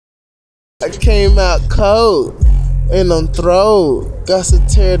I came out cold and I'm throwed. Got to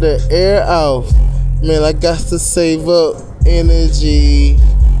tear the air off. Man, I got to save up energy.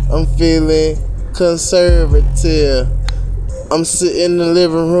 I'm feeling conservative. I'm sitting in the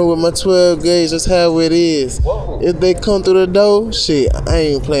living room with my 12 gauge, that's how it is. Whoa. If they come through the door, shit, I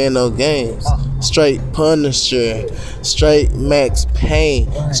ain't playing no games. Straight Punisher, straight Max Payne,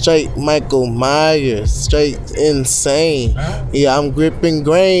 straight Michael Myers, straight insane. Yeah, I'm gripping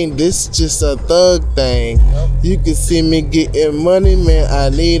grain, this just a thug thing. You can see me getting money, man,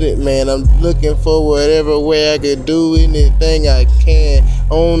 I need it, man. I'm looking for whatever way I can do anything I can. I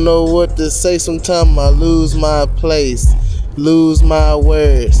don't know what to say, sometimes I lose my place. Lose my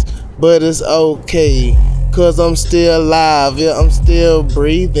words, but it's okay, cause I'm still alive, yeah, I'm still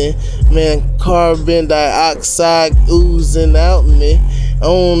breathing, man, carbon dioxide oozing out me. I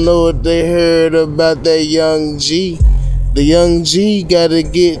don't know what they heard about that young G. The young G gotta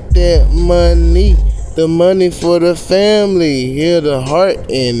get that money, the money for the family, hear the heart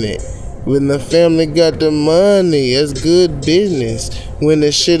in it. When the family got the money, it's good business. When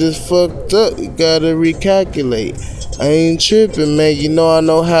the shit is fucked up, you gotta recalculate. I ain't tripping, man, you know I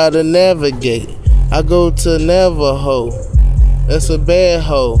know how to navigate. I go to Navajo, that's a bad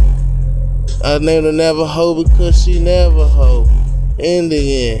hoe. I named her Navajo because she Navajo,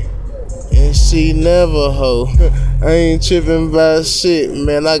 Indian, and she Navajo. I ain't tripping about shit,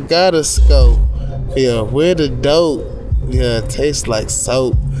 man, I got a scope. Yeah, where the dope? Yeah, it tastes like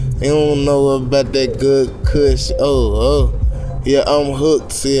soap. They don't know about that good kush. Oh, yeah, I'm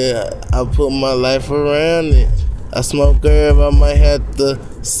hooked. Yeah, I put my life around it. I smoke herb, I might have to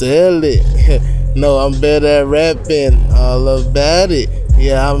sell it. No, I'm better at rapping, all about it.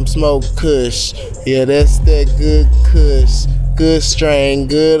 Yeah, I'm smoke kush. Yeah, that's that good kush. Good strain,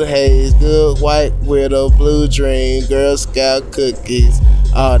 good haze, good white widow, blue dream, Girl Scout cookies,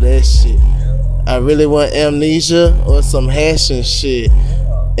 all that shit. I really want amnesia or some hash and shit,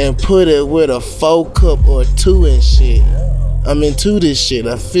 and put it with a 4 cup or 2 and shit. I'm into this shit.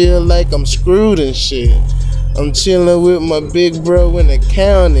 I feel like I'm screwed and shit. I'm chilling with my big bro in the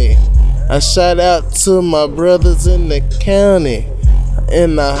county. I shout out to my brothers in the county,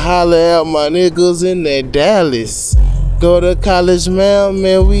 and I holler out my niggas in that Dallas. Go to College Mound,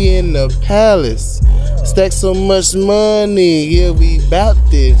 man, we in the palace. Stack so much money, yeah, we bout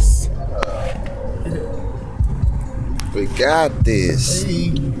this. We got this.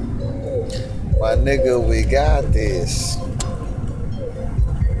 My nigga, we got this.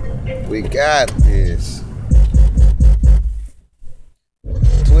 We got this.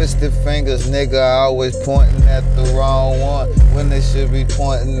 Twisted fingers, nigga, always pointing at the wrong one when they should be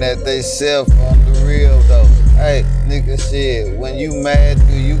pointing at they self on the real though. Hey, nigga, shit, when you mad,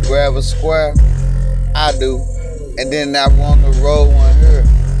 do you grab a square? I do. And then I want to roll one here.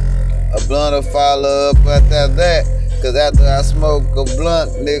 A blunt will follow up after that. Cause after I smoke a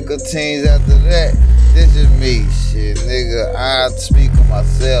blunt, nicotine's after that. This is me, shit, nigga, I speak of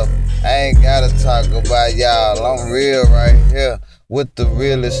myself. I ain't gotta talk about y'all, I'm real right here. With the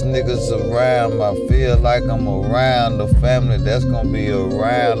realest niggas around, I feel like I'm around the family that's gonna be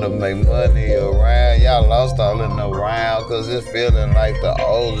around to make money around. Y'all lost all in the round, cause it's feeling like the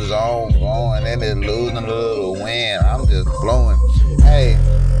old zone going and it's losing a little wind. I'm just blowing. Hey,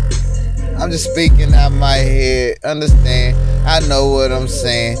 I'm just speaking out my head, understand? I know what I'm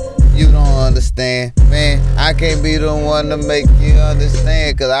saying. You don't understand, man. I can't be the one to make you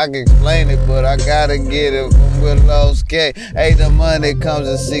understand, cause I can explain it, but I gotta get it from Willow's K. Hey, the money comes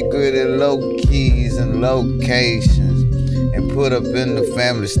in secret and low keys and locations, and put up in the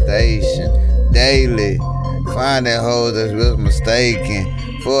family station daily. Finding hoes that was mistaken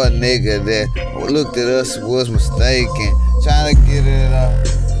for a nigga that looked at us was mistaken. Trying to get it up,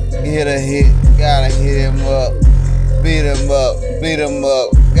 get a hit, gotta hit him up. Beat him up,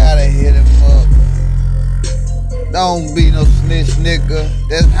 gotta hit him up. Don't be no snitch, nigga.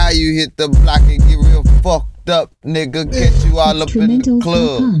 That's how you hit the block and get real fucked up, nigga. Catch you all up in the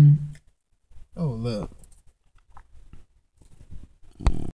club. Oh, look.